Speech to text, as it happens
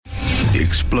the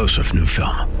explosive new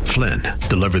film, Flynn,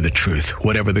 Deliver the Truth,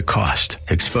 Whatever the Cost,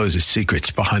 exposes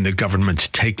secrets behind the government's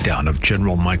takedown of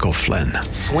General Michael Flynn.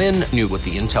 Flynn knew what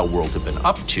the intel world had been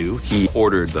up to. He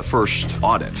ordered the first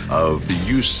audit of the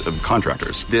use of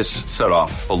contractors. This set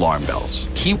off alarm bells.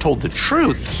 He told the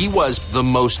truth. He was the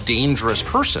most dangerous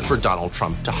person for Donald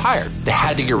Trump to hire. They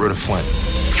had to get rid of Flynn.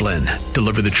 Flynn,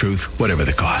 Deliver the Truth, Whatever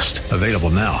the Cost. Available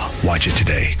now. Watch it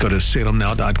today. Go to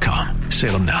salemnow.com.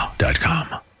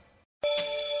 salemnow.com.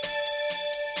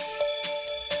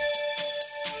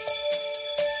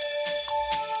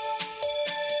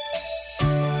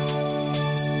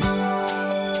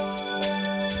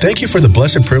 Thank you for the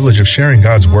blessed privilege of sharing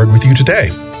God's Word with you today.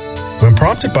 When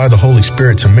prompted by the Holy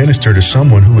Spirit to minister to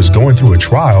someone who is going through a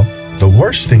trial, the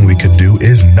worst thing we could do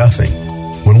is nothing.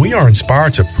 When we are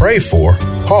inspired to pray for,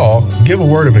 call, give a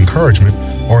word of encouragement,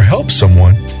 or help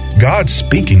someone, God's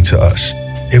speaking to us.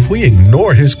 If we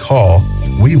ignore His call,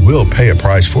 we will pay a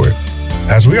price for it.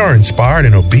 As we are inspired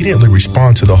and obediently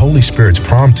respond to the Holy Spirit's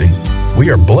prompting, we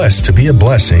are blessed to be a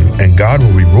blessing, and God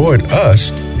will reward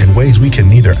us in ways we can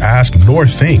neither ask nor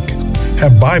think.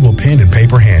 Have Bible, pen, and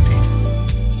paper handy.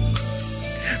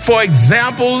 For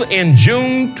example, in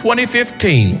June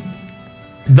 2015,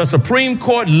 the Supreme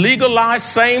Court legalized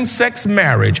same-sex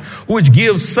marriage, which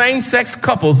gives same-sex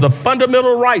couples the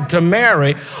fundamental right to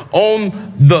marry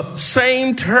on the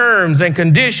same terms and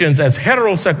conditions as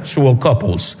heterosexual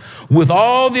couples, with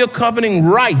all the accompanying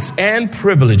rights and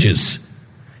privileges.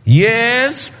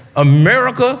 Yes,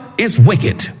 America is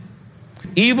wicked.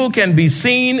 Evil can be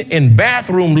seen in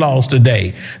bathroom laws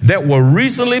today that were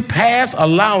recently passed,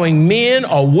 allowing men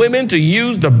or women to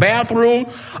use the bathroom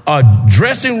or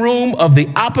dressing room of the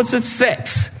opposite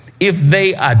sex if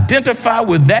they identify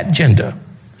with that gender.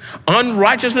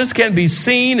 Unrighteousness can be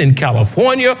seen in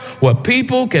California, where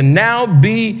people can now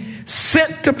be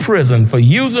sent to prison for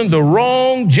using the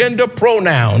wrong gender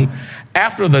pronoun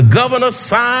after the governor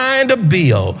signed a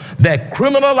bill that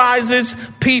criminalizes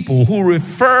people who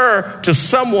refer to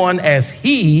someone as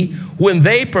he when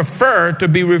they prefer to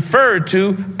be referred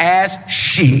to as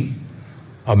she.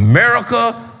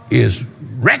 America is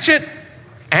wretched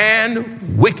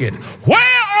and wicked.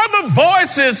 Where are the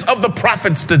voices of the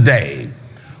prophets today?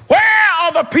 Where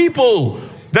are the people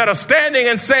that are standing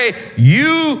and say,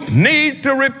 you need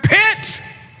to repent?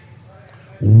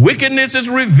 Wickedness is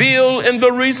revealed in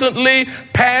the recently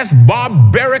passed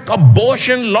barbaric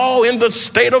abortion law in the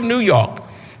state of New York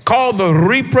called the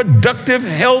Reproductive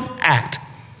Health Act,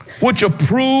 which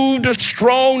approved a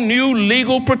strong new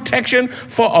legal protection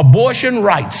for abortion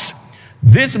rights.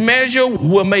 This measure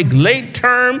will make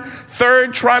late-term,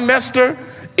 third trimester,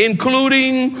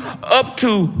 including up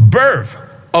to birth,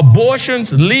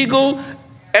 abortions legal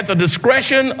at the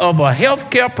discretion of a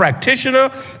healthcare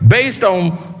practitioner based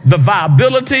on the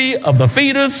viability of the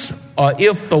fetus or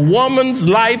if the woman's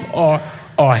life or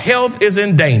health is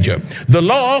in danger. The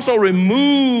law also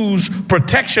removes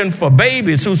protection for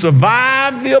babies who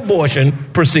survive the abortion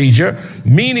procedure,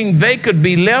 meaning they could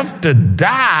be left to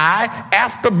die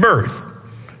after birth,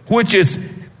 which is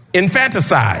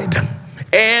infanticide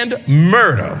and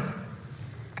murder,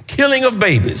 killing of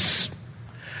babies.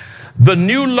 The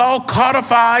new law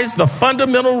codifies the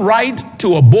fundamental right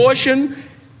to abortion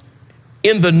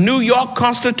in the New York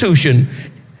Constitution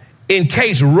in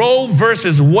case Roe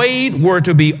versus Wade were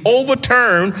to be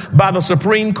overturned by the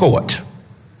Supreme Court.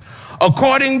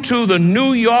 According to the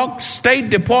New York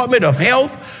State Department of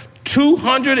Health,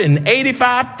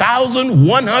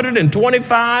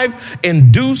 285,125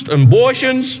 induced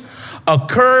abortions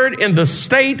occurred in the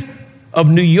state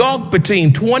of New York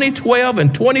between 2012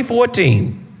 and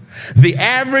 2014. The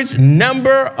average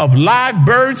number of live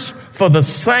births for the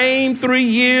same 3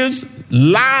 years, for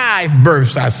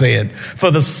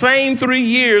the same 3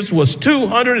 years was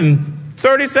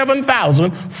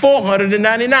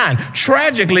 237,499.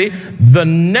 Tragically, the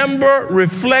number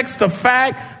reflects the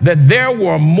fact that there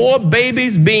were more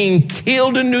babies being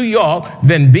killed in New York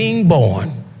than being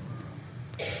born.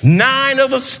 9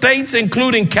 other states,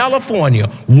 including California,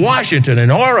 Washington,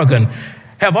 and Oregon,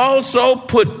 have also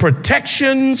put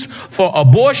protections for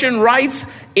abortion rights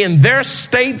in their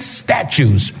state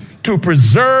statutes to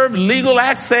preserve legal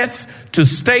access to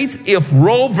states if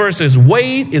Roe versus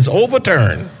Wade is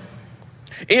overturned.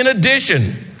 In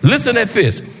addition, listen at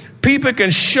this. People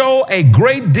can show a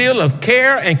great deal of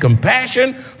care and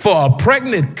compassion for a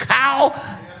pregnant cow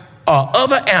or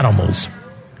other animals,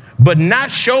 but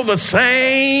not show the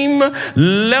same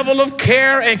level of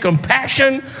care and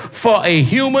compassion for a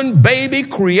human baby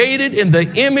created in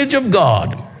the image of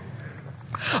God.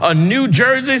 A New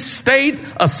Jersey state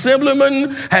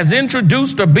assemblyman has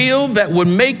introduced a bill that would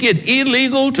make it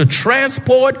illegal to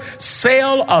transport,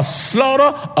 sell, or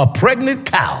slaughter a pregnant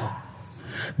cow.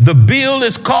 The bill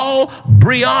is called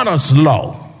Breonna's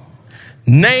Law,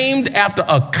 named after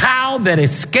a cow that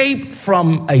escaped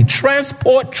from a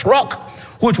transport truck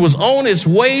which was on its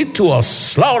way to a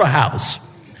slaughterhouse.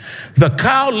 The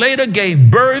cow later gave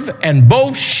birth, and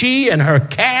both she and her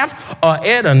calf are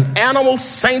at an animal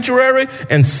sanctuary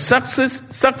in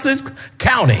Sussex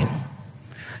County.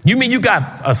 You mean you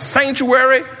got a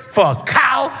sanctuary for a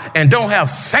cow and don't have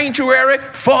sanctuary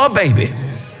for a baby?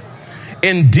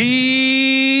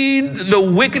 Indeed, the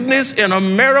wickedness in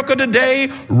America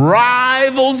today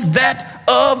rivals that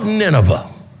of Nineveh.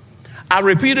 I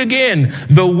repeat again,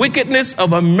 the wickedness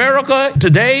of America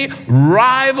today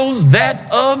rivals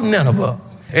that of Nineveh.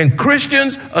 And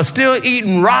Christians are still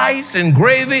eating rice and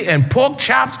gravy and pork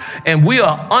chops, and we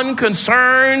are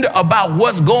unconcerned about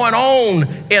what's going on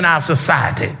in our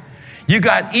society. You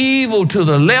got evil to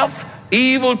the left,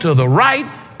 evil to the right,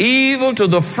 evil to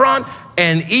the front,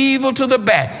 and evil to the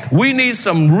back. We need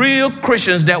some real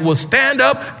Christians that will stand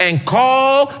up and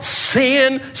call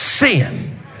sin,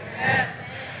 sin.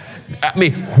 I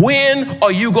mean, when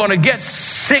are you going to get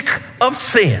sick of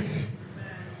sin?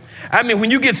 I mean, when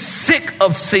you get sick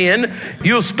of sin,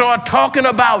 you'll start talking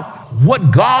about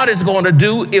what God is going to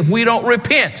do if we don't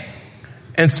repent,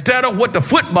 instead of what the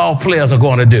football players are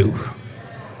going to do.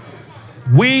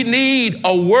 We need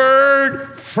a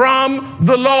word from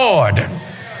the Lord.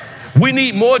 We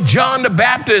need more John the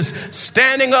Baptist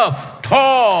standing up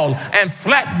tall and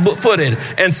flat-footed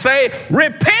and say,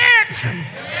 repent.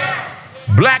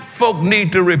 Black folk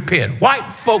need to repent. White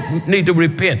folk need to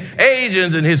repent.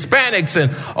 Asians and Hispanics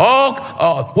and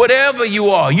all, whatever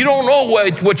you are. You don't know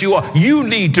what you are. You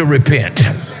need to repent.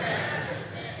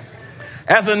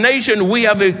 As a nation, we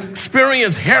have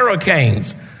experienced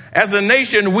hurricanes. As a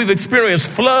nation, we've experienced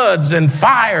floods and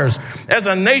fires. As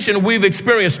a nation, we've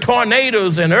experienced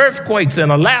tornadoes and earthquakes in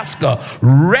Alaska,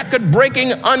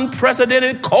 record-breaking,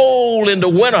 unprecedented cold in the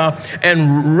winter,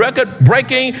 and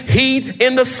record-breaking heat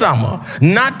in the summer.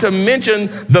 Not to mention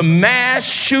the mass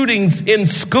shootings in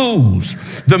schools,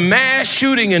 the mass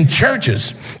shooting in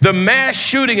churches, the mass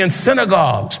shooting in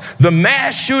synagogues, the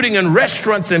mass shooting in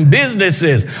restaurants and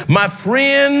businesses. My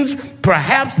friends,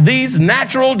 perhaps these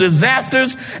natural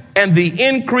disasters and the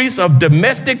increase of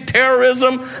domestic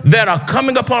terrorism that are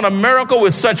coming upon America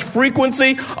with such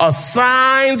frequency are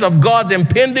signs of God's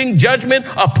impending judgment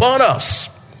upon us.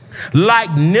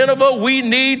 Like Nineveh, we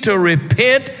need to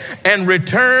repent and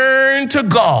return to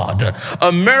God.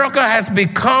 America has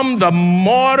become the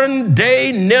modern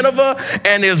day Nineveh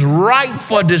and is ripe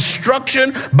for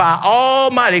destruction by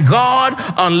Almighty God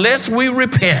unless we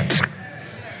repent.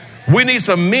 We need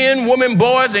some men, women,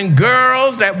 boys, and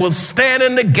girls that will stand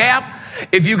in the gap.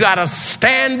 If you got to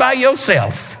stand by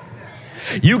yourself,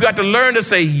 you got to learn to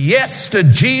say yes to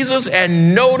Jesus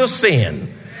and no to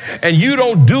sin. And you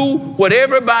don't do what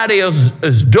everybody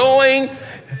is doing,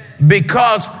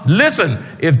 because, listen,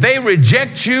 if they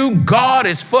reject you, God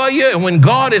is for you. And when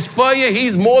God is for you,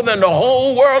 he's more than the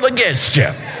whole world against you.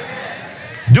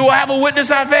 Do I have a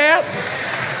witness out there?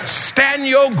 Stand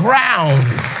your ground.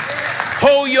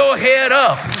 Hold your head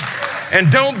up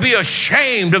and don't be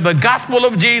ashamed of the gospel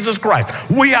of Jesus Christ.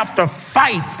 We have to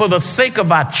fight for the sake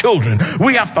of our children.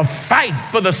 We have to fight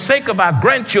for the sake of our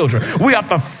grandchildren. We have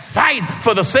to fight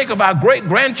for the sake of our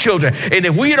great-grandchildren. And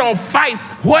if we don't fight,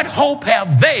 what hope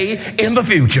have they in the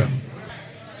future?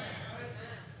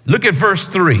 Look at verse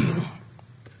 3.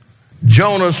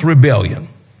 Jonah's rebellion.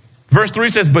 Verse 3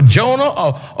 says, but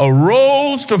Jonah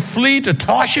arose to flee to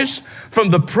Tarshish from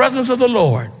the presence of the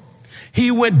Lord. He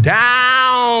went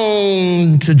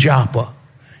down to Joppa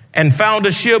and found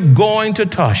a ship going to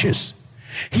Tarshish.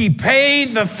 He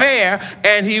paid the fare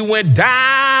and he went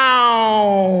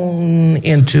down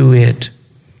into it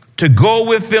to go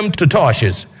with them to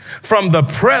Tarshish from the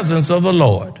presence of the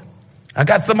Lord. I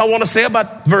got something I want to say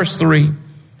about verse 3.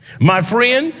 My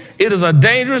friend, it is a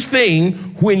dangerous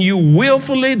thing when you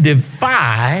willfully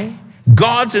defy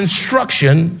God's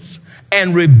instructions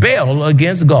and rebel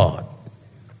against God.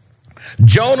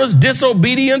 Jonah's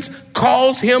disobedience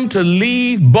caused him to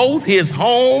leave both his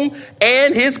home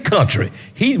and his country.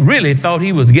 He really thought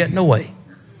he was getting away.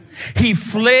 He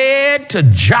fled to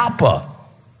Joppa.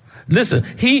 Listen,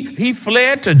 he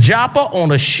fled to Joppa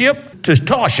on a ship to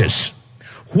Tarshish,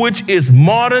 which is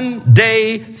modern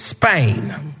day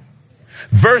Spain.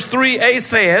 Verse 3a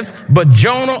says, but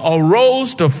Jonah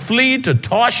arose to flee to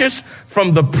Tarshish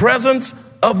from the presence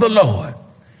of the Lord.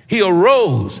 He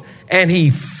arose and he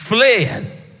fled.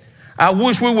 I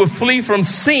wish we would flee from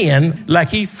sin like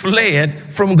he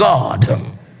fled from God.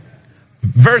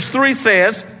 Verse 3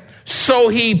 says, so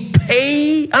he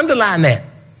paid, underline that,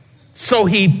 so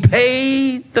he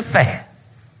paid the fare.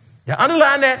 Now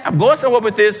underline that, I'm going somewhere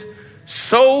with this.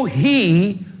 So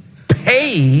he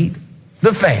paid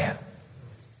the fare.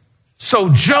 So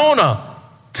Jonah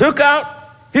took out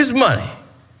his money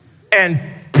and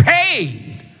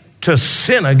paid to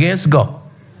sin against God.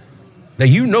 Now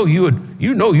you know you're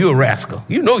a rascal.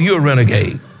 You know you're a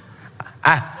renegade.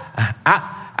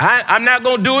 I'm not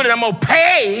going to do it, and I'm going to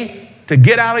pay to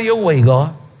get out of your way,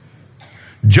 God.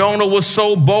 Jonah was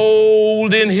so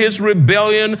bold in his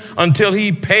rebellion until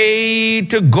he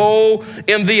paid to go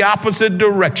in the opposite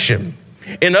direction.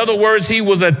 In other words, he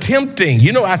was attempting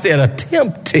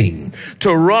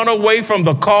to run away from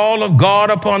the call of God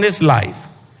upon his life.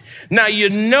 Now, you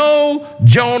know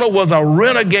Jonah was a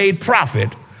renegade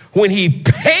prophet when he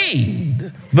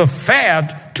paid the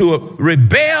fare to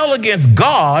rebel against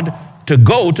God to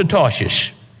go to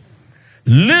Tarshish.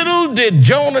 Little did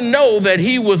Jonah know that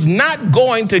he was not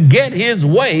going to get his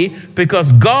way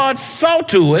because God saw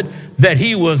to it that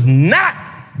he was not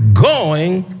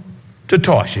going to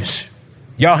Tarshish.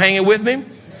 Y'all hanging with me?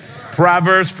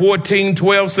 Proverbs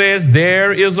 14:12 says,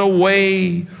 there is a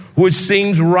way which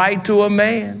seems right to a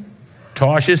man.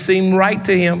 Tarshish seemed right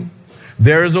to him.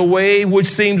 There is a way which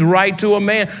seems right to a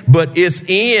man, but its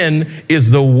end is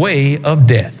the way of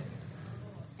death.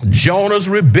 Jonah's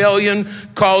rebellion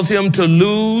caused him to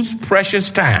lose precious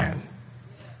time.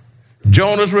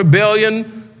 Jonah's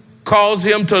rebellion caused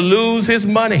him to lose his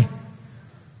money.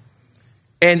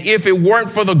 And if it weren't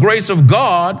for the grace of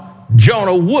God,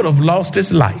 Jonah would have lost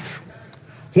his life.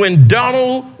 When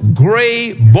Donald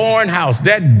Gray Barnhouse,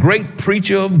 that great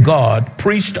preacher of God,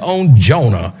 preached on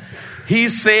Jonah, he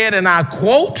said, and I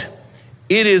quote,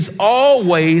 "It is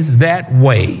always that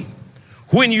way.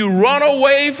 When you run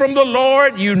away from the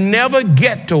Lord, you never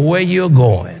get to where you're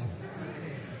going.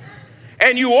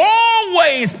 And you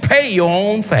always pay your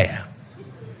own fare.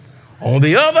 On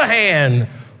the other hand,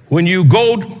 when you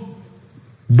go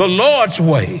the Lord's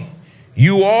way,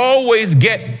 you always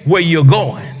get where you're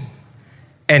going.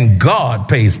 And God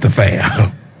pays the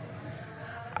fare."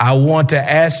 I want to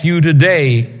ask you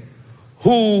today,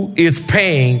 who is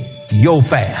paying your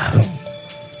fare?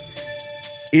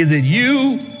 Is it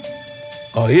you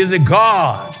or is it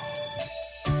God?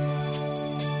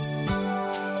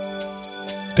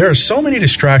 There are so many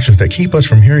distractions that keep us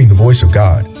from hearing the voice of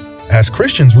God. As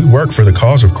Christians, we work for the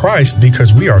cause of Christ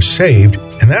because we are saved,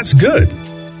 and that's good.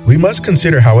 We must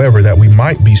consider, however, that we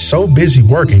might be so busy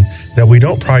working that we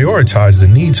don't prioritize the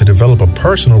need to develop a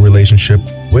personal relationship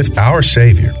with our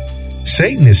Savior.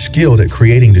 Satan is skilled at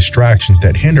creating distractions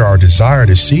that hinder our desire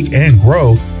to seek and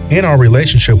grow in our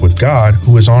relationship with God,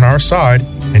 who is on our side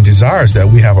and desires that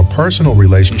we have a personal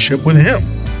relationship with Him.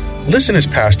 Listen as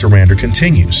Pastor Rander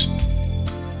continues.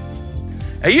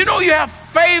 And you know you have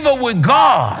favor with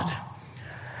God.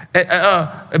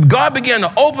 God began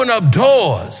to open up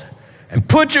doors and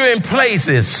put you in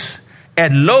places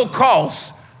at low cost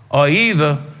or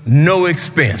either no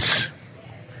expense.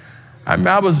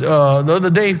 I was the other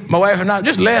day, my wife and I,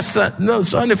 just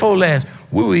Sunday before last,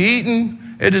 we were eating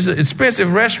at this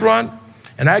expensive restaurant,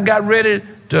 and I got ready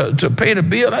to pay the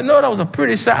bill. I know that was a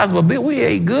pretty sizable bill. We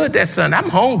ate good that Sunday. I'm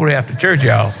hungry after church,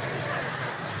 y'all.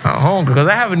 I'm hungry because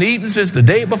I haven't eaten since the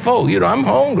day before. You know, I'm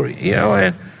hungry.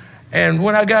 And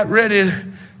when I got ready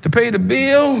to pay the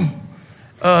bill,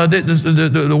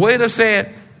 the waiter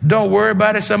said, "Don't worry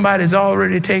about it. Somebody's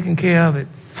already taking care of it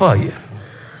for you."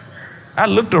 I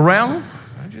looked around,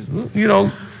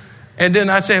 and then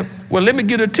I said, "Well, let me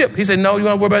get a tip." He said, "No, you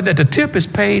don't worry about that. The tip is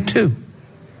paid too."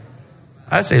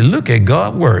 I said, "Look at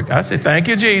God work." I said, "Thank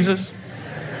you, Jesus."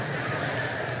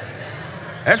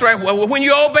 That's right. Well, when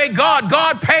you obey God,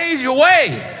 God pays your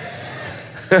way.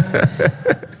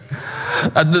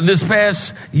 This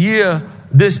past year,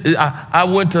 I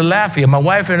went to Lafayette, my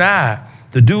wife and I,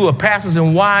 to do a Pastors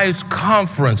and Wives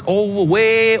conference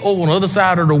way over on the other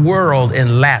side of the world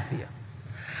in Lafayette.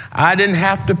 I didn't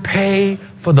have to pay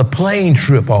for the plane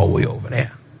trip all the way over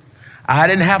there. I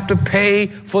didn't have to pay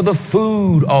for the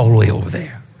food all the way over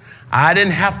there. I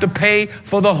didn't have to pay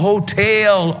for the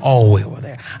hotel all the way over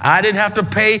there. I didn't have to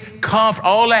pay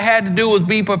all I had to do was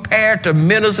be prepared to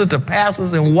minister to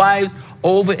pastors and wives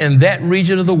over in that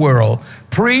region of the world,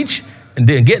 preach, and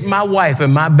then get my wife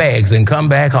and my bags and come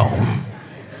back home.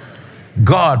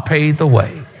 God paid the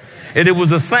way. And it was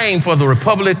the same for the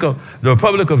Republic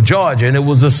of Georgia, and it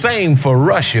was the same for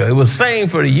Russia. It was the same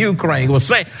for the Ukraine. It was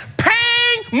the same,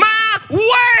 paying my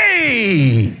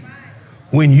way.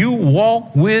 When you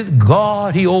walk with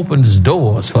God, he opens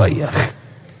doors for you.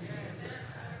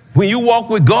 When you walk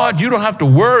with God, you don't have to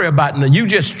worry about nothing. You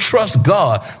just trust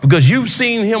God because you've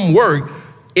seen him work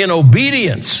in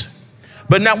obedience.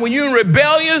 But now when you're in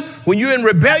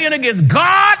rebellion against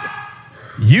God,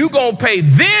 you're going to pay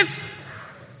this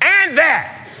and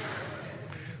that.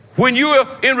 When you're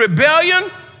in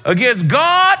rebellion against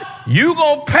God, you're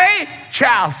going to pay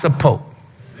child support.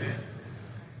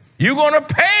 You're going to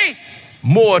pay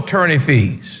more attorney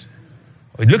fees.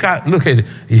 Look at it.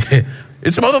 Yeah.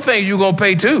 It's some other things you're going to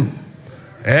pay too.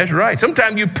 That's right.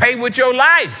 Sometimes you pay with your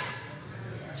life.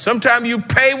 Sometimes you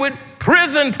pay with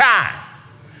prison time.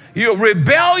 Your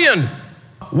rebellion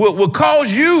will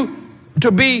cause you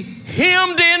to be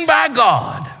hemmed in by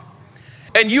God.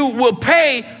 And you will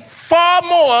pay far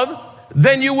more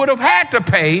than you would have had to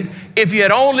pay if you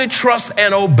had only trust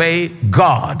and obey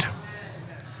God.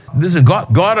 Listen,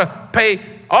 God will pay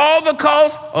all the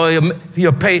costs, or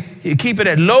he'll keep it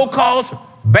at low cost,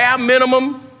 bare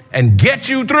minimum, and get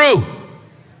you through.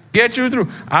 Get you through.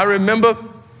 I remember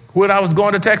when I was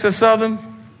going to Texas Southern,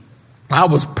 I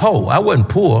was poor. I wasn't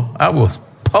poor. I was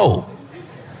poor.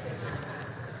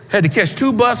 Had to catch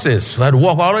 2 buses. So I had to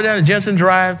walk all the way down to Jensen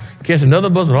Drive, catch another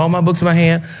bus with all my books in my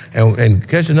hand, and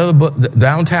catch another bus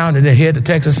downtown, and then head to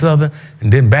Texas Southern,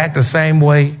 and then back the same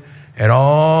way, and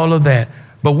all of that.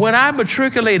 But when I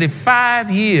matriculated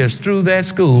 5 years through that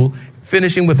school,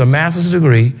 finishing with a master's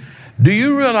degree, do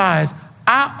you realize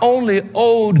I only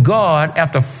owed God,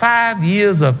 after 5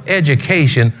 years of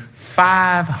education,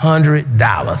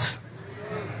 $500.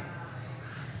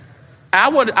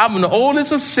 I'm the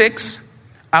oldest of 6.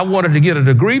 I wanted to get a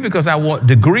degree because I wanted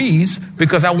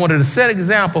to set an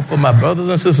example for my brothers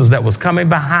and sisters that was coming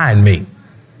behind me.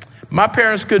 My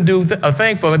parents couldn't do a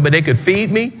thing for me, but they could feed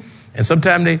me. And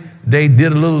sometimes they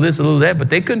did a little this, a little that, but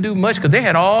they couldn't do much because they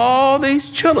had all these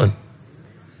children.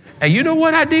 And you know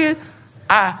what I did?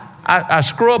 I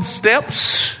scrubbed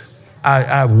steps.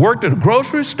 I worked at a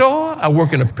grocery store. I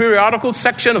worked in the periodical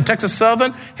section of Texas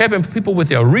Southern, helping people with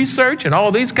their research and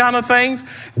all these kind of things,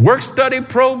 work-study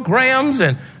programs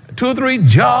and 2 or 3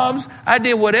 jobs. I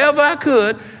did whatever I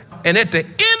could. And at the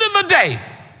end of the day,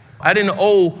 I didn't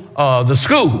owe the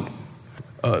school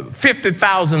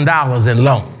 $50,000 in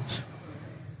loans.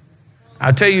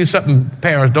 I'll tell you something,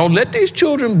 parents, don't let these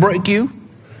children break you.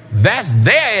 That's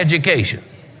their education.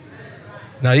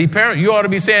 Now, these parents, you ought to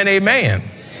be saying amen.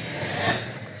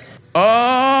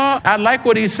 I like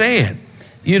what he's saying.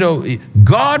 You know,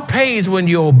 God pays when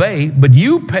you obey, but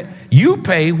you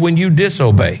pay when you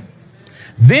disobey.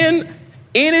 Then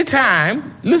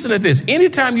anytime, listen to this,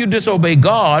 anytime you disobey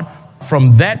God,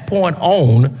 from that point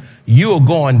on, you are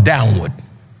going downward.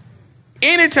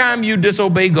 Anytime you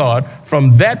disobey God,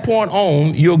 from that point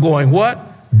on, you're going what?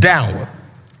 Downward.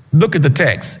 Look at the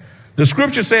text. The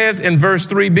scripture says in verse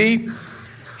 3b,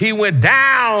 he went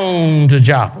down to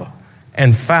Joppa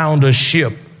and found a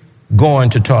ship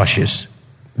going to Tarshish.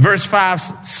 Verse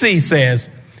 5c says,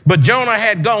 but Jonah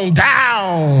had gone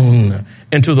down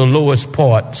into the lowest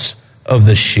parts of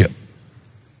the ship.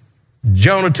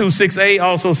 Jonah 2:6a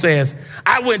also says,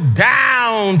 I went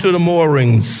down to the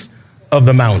moorings of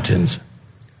the mountains.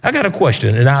 I got a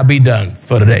question and I'll be done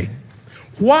for today.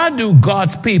 Why do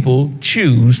God's people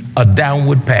choose a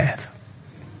downward path?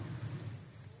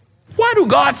 Why do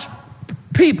God's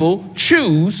people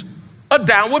choose a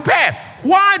downward path?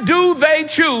 Why do they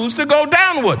choose to go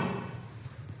downward?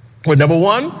 Well, number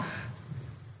one,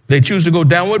 they choose to go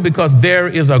downward because there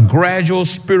is a gradual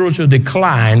spiritual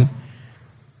decline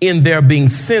in their being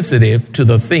sensitive to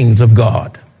the things of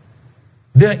God.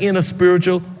 They're in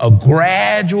a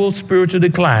gradual spiritual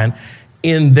decline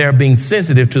in their being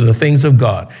sensitive to the things of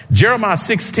God. Jeremiah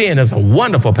 6:10 is a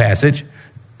wonderful passage.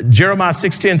 Jeremiah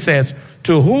 6:10 says,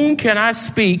 to whom can I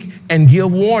speak and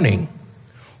give warning?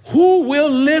 Who will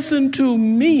listen to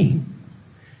me?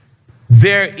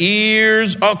 Their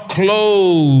ears are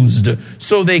closed,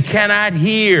 so they cannot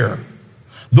hear.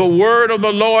 The word of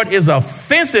the Lord is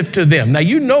offensive to them. Now,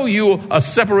 you know you are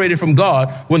separated from God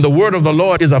when the word of the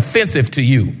Lord is offensive to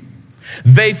you.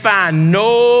 They find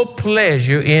no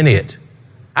pleasure in it.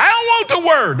 I don't want the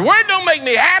word. The word don't make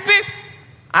me happy.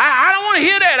 I don't want to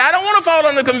hear that. I don't want to fall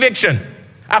under conviction.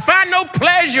 I find no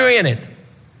pleasure in it.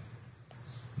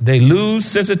 They lose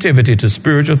sensitivity to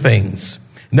spiritual things.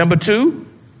 Number two,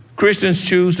 Christians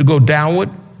choose to go downward.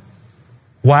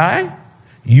 Why?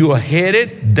 You are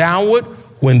headed downward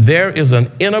when there is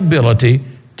an inability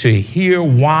to hear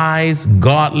wise,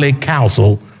 godly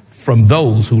counsel from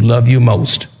those who love you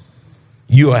most.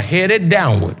 You are headed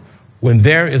downward when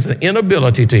there is an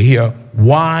inability to hear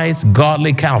wise,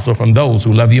 godly counsel from those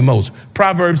who love you most.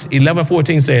 Proverbs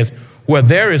 11:14 says, where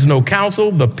there is no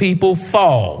counsel, the people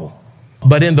fall.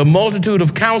 But in the multitude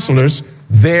of counselors,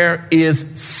 there is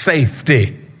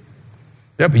safety.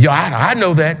 I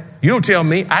know that. You don't tell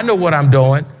me. I know what I'm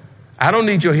doing. I don't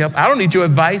need your help. I don't need your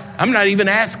advice. I'm not even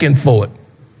asking for it.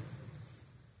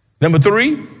 Number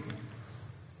 3,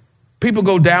 people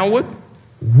go downward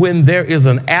when there is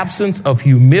an absence of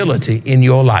humility in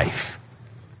your life.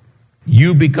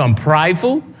 You become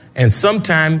prideful, and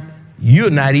sometimes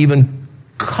you're not even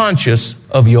conscious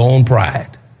of your own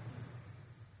pride.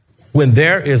 When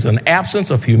there is an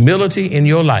absence of humility in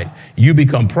your life, you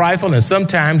become prideful, and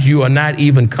sometimes you are not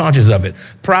even conscious of it.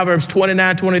 Proverbs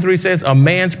 29:23 says, a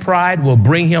man's pride will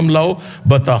bring him low,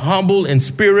 but the humble in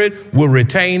spirit will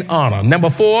retain honor. Number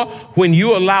 4, when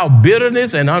you allow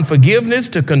bitterness and unforgiveness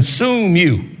to consume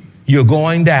you, you're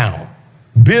going down.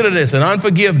 Bitterness and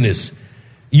unforgiveness.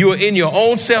 You are in your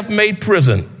own self-made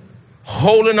prison,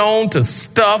 holding on to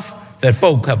stuff that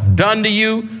folk have done to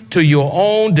you, to your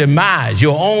own demise,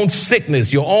 your own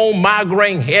sickness, your own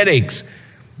migraine headaches.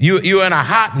 You're in a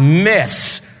hot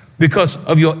mess because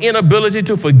of your inability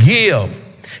to forgive.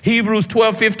 Hebrews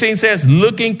 12:15 says,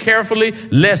 looking carefully,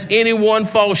 lest anyone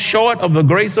fall short of the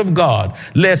grace of God,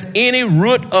 lest any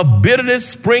root of bitterness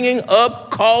springing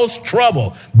up cause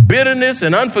trouble. Bitterness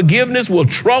and unforgiveness will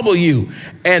trouble you,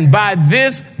 and by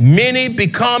this many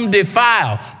become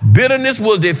defiled. Bitterness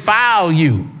will defile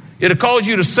you. It'll cause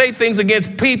you to say things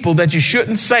against people that you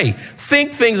shouldn't say.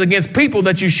 Think things against people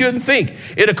that you shouldn't think.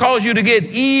 It'll cause you to get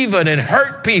even and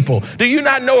hurt people. Do you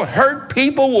not know hurt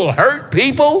people will hurt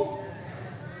people?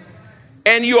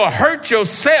 And you'll hurt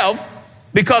yourself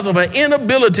because of an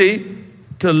inability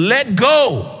to let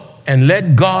go and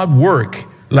let God work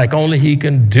like only he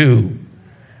can do.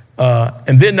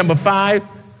 And then number 5,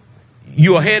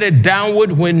 you are headed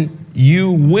downward when you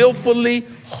willfully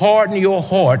harden your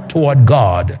heart toward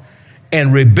God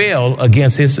and rebel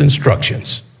against his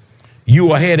instructions.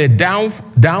 You are headed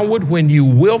downward when you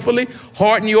willfully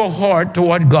harden your heart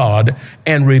toward God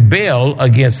and rebel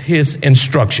against his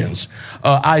instructions.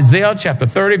 Isaiah chapter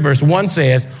 30 verse 1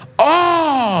 says,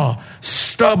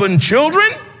 stubborn children,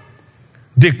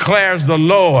 declares the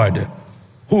Lord,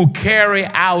 who carry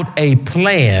out a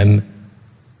plan,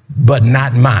 but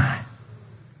not mine.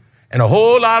 And a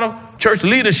whole lot of church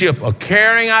leadership are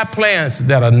carrying out plans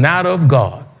that are not of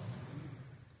God.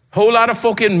 Whole lot of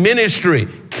folk in ministry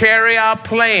carry out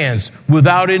plans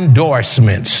without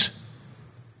endorsements,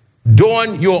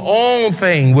 doing your own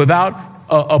thing without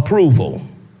approval,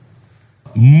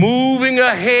 moving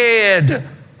ahead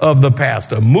of the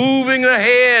pastor, moving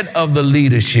ahead of the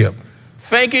leadership,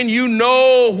 thinking you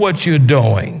know what you're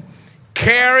doing,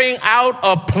 carrying out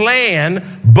a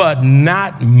plan, but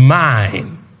not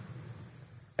mine.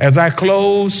 As I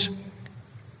close,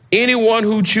 anyone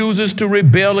who chooses to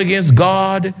rebel against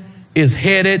God is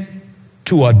headed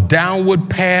to a downward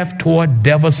path toward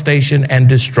devastation and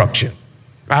destruction.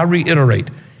 I reiterate,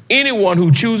 anyone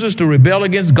who chooses to rebel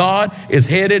against God is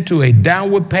headed to a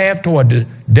downward path toward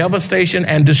devastation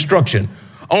and destruction.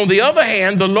 On the other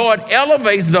hand, the Lord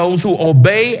elevates those who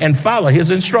obey and follow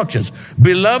his instructions.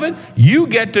 Beloved, you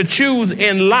get to choose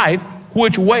in life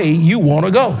which way you want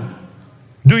to go.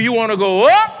 Do you want to go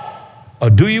up or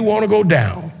do you want to go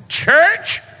down?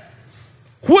 Church,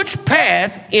 which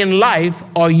path in life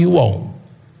are you on?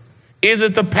 Is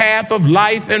it the path of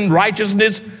life and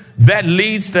righteousness that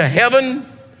leads to heaven?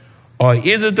 Or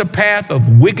is it the path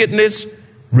of wickedness,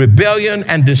 rebellion,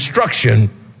 and destruction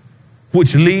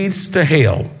which leads to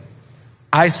hell?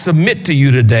 I submit to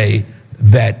you today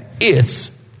that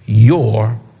it's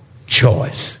your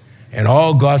choice. And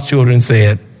all God's children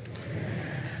said,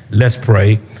 let's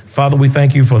pray. Father, we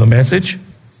thank you for the message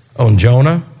on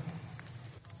Jonah.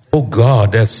 Oh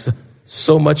God, there's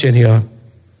so much in here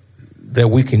that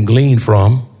we can glean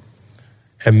from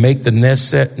and make the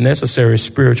necessary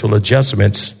spiritual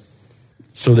adjustments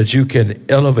so that you can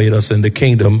elevate us in the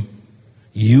kingdom,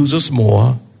 use us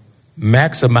more,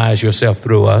 maximize yourself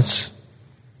through us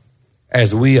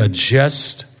as we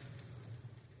adjust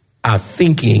our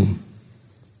thinking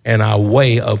and our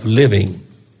way of living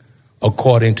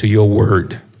according to your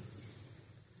word.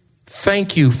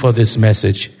 Thank you for this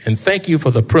message, and thank you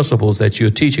for the principles that you're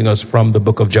teaching us from the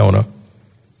book of Jonah.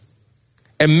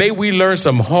 And may we learn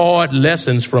some hard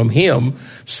lessons from him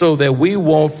so that we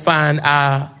won't find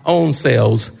our own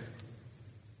selves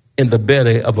in the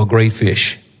belly of a great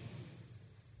fish.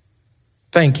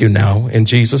 Thank you now, in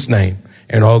Jesus' name.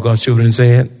 And all God's children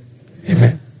said,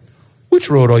 amen. Which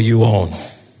road are you on?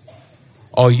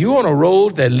 Are you on a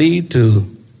road that leads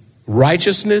to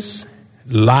righteousness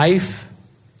life,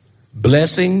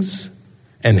 blessings,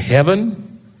 and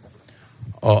heaven?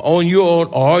 Or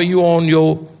are you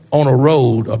on a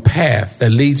road, a path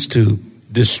that leads to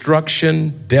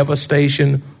destruction,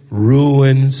 devastation,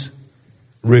 ruins,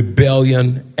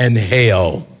 rebellion, and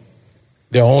hell?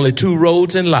 There are only two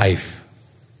roads in life.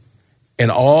 And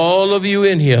all of you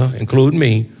in here, including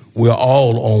me, we're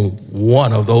all on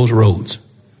one of those roads.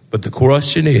 But the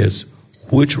question is,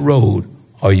 which road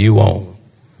are you on?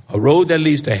 A road that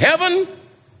leads to heaven,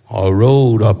 or a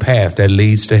road or path that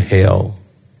leads to hell?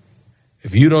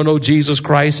 If you don't know Jesus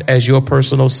Christ as your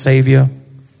personal Savior,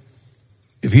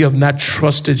 if you have not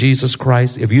trusted Jesus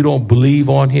Christ, if you don't believe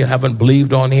on Him, haven't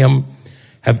believed on Him,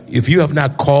 if you have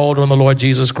not called on the Lord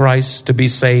Jesus Christ to be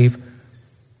saved,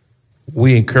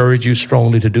 we encourage you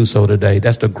strongly to do so today.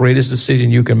 That's the greatest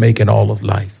decision you can make in all of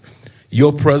life.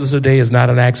 Your presence today is not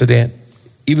an accident.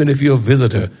 Even if you're a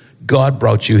visitor, God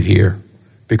brought you here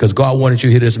because God wanted you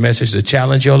to hear this message to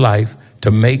challenge your life,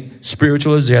 to make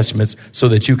spiritual adjustments so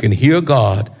that you can hear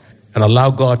God and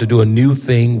allow God to do a new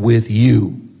thing with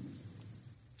you.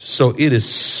 So it is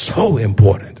so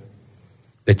important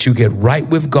that you get right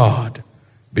with God,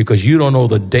 because you don't know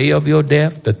the day of your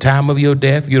death, the time of your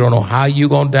death. You don't know how you're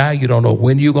going to die. You don't know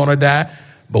when you're going to die.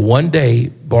 But one day,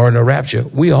 barring the rapture,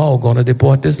 we all going to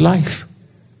depart this life.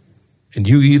 And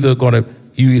you either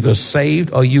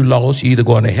saved or you lost. You either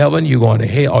going to heaven, you're going to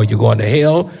hell, or you're going to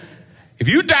hell. If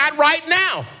you died right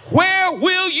now, where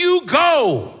will you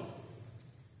go?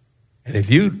 And if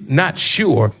you're not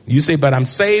sure, you say, but I'm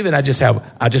saved and I just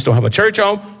don't have a church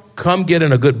home. Come get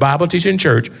in a good Bible teaching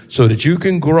church so that you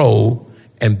can grow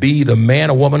and be the man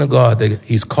or woman of God that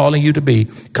He's calling you to be.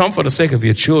 Come for the sake of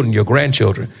your children, your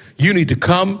grandchildren. You need to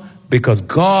come because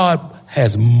God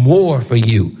has more for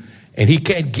you. And He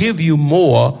can't give you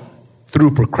more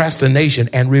through procrastination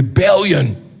and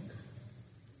rebellion.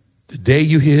 The day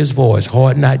you hear His voice,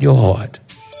 harden not your heart.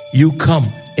 You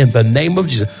come in the name of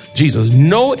Jesus. Jesus,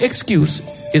 no excuse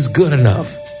is good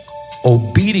enough.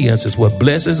 Obedience is what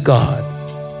blesses God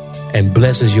and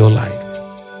blesses your life.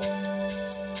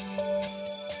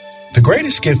 The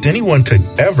greatest gift anyone could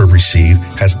ever receive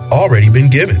has already been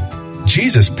given.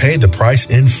 Jesus paid the price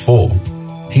in full.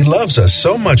 He loves us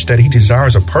so much that He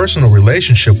desires a personal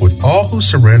relationship with all who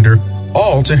surrender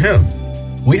all to Him.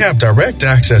 We have direct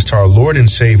access to our Lord and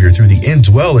Savior through the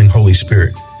indwelling Holy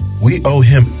Spirit. We owe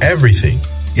Him everything,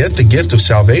 yet the gift of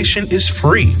salvation is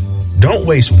free. Don't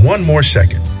waste one more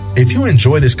second. If you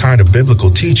enjoy this kind of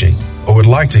biblical teaching or would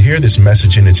like to hear this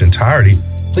message in its entirety,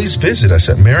 please visit us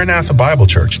at Maranatha Bible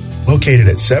Church, located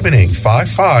at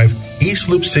 7855 East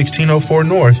Loop 1604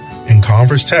 North in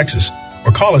Converse, Texas,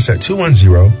 or call us at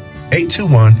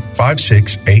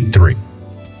 210-821-5683.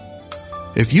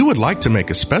 If you would like to make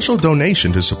a special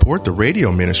donation to support the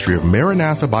radio ministry of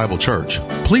Maranatha Bible Church,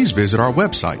 please visit our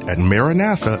website at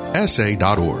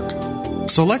maranathasa.org.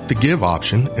 Select the Give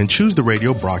option and choose the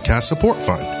Radio Broadcast Support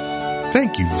Fund.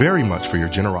 Thank you very much for your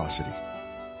generosity.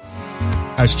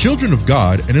 As children of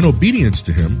God and in obedience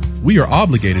to Him, we are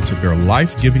obligated to bear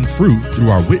life-giving fruit through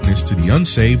our witness to the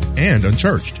unsaved and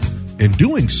unchurched. In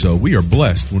doing so, we are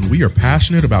blessed when we are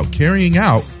passionate about carrying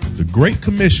out the Great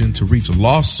Commission to reach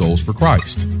lost souls for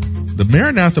Christ. The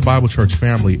Maranatha Bible Church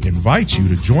family invites you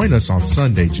to join us on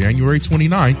Sunday, January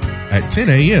 29th at 10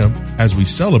 a.m. as we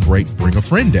celebrate Bring a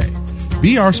Friend Day.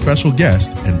 Be our special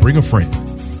guest and bring a friend.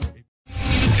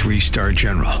 3-star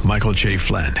General Michael J.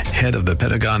 Flynn, head of the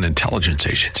Pentagon Intelligence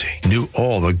Agency, knew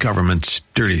all the government's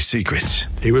dirty secrets.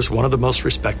 He was one of the most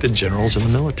respected generals in the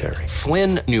military.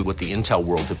 Flynn knew what the intel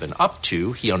world had been up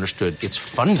to. He understood its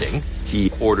funding.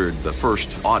 He ordered the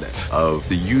first audit of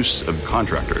the use of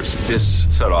contractors. This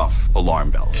set off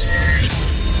alarm bells.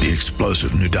 The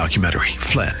explosive new documentary,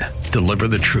 Flynn, Deliver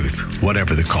the Truth,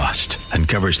 Whatever the Cost,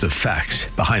 uncovers the facts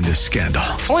behind this scandal.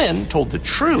 Flynn told the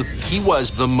truth. He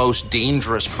was the most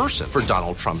dangerous person for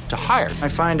Donald Trump to hire. I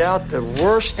find out the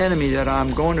worst enemy that I'm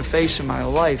going to face in my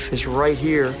life is right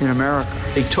here in America.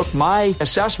 They took my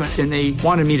assessment and they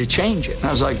wanted me to change it. And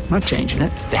I was like, I'm not changing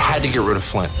it. They had to get rid of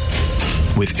Flynn.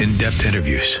 With in-depth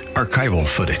interviews, archival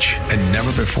footage, and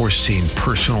never-before-seen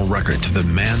personal records of the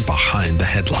man behind the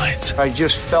headlines. I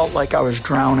just felt like I was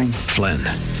drowning. Flynn,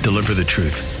 Deliver the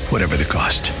Truth, Whatever the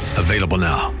Cost. Available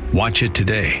now. Watch it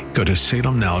today. Go to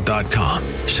salemnow.com.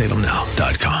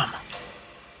 salemnow.com.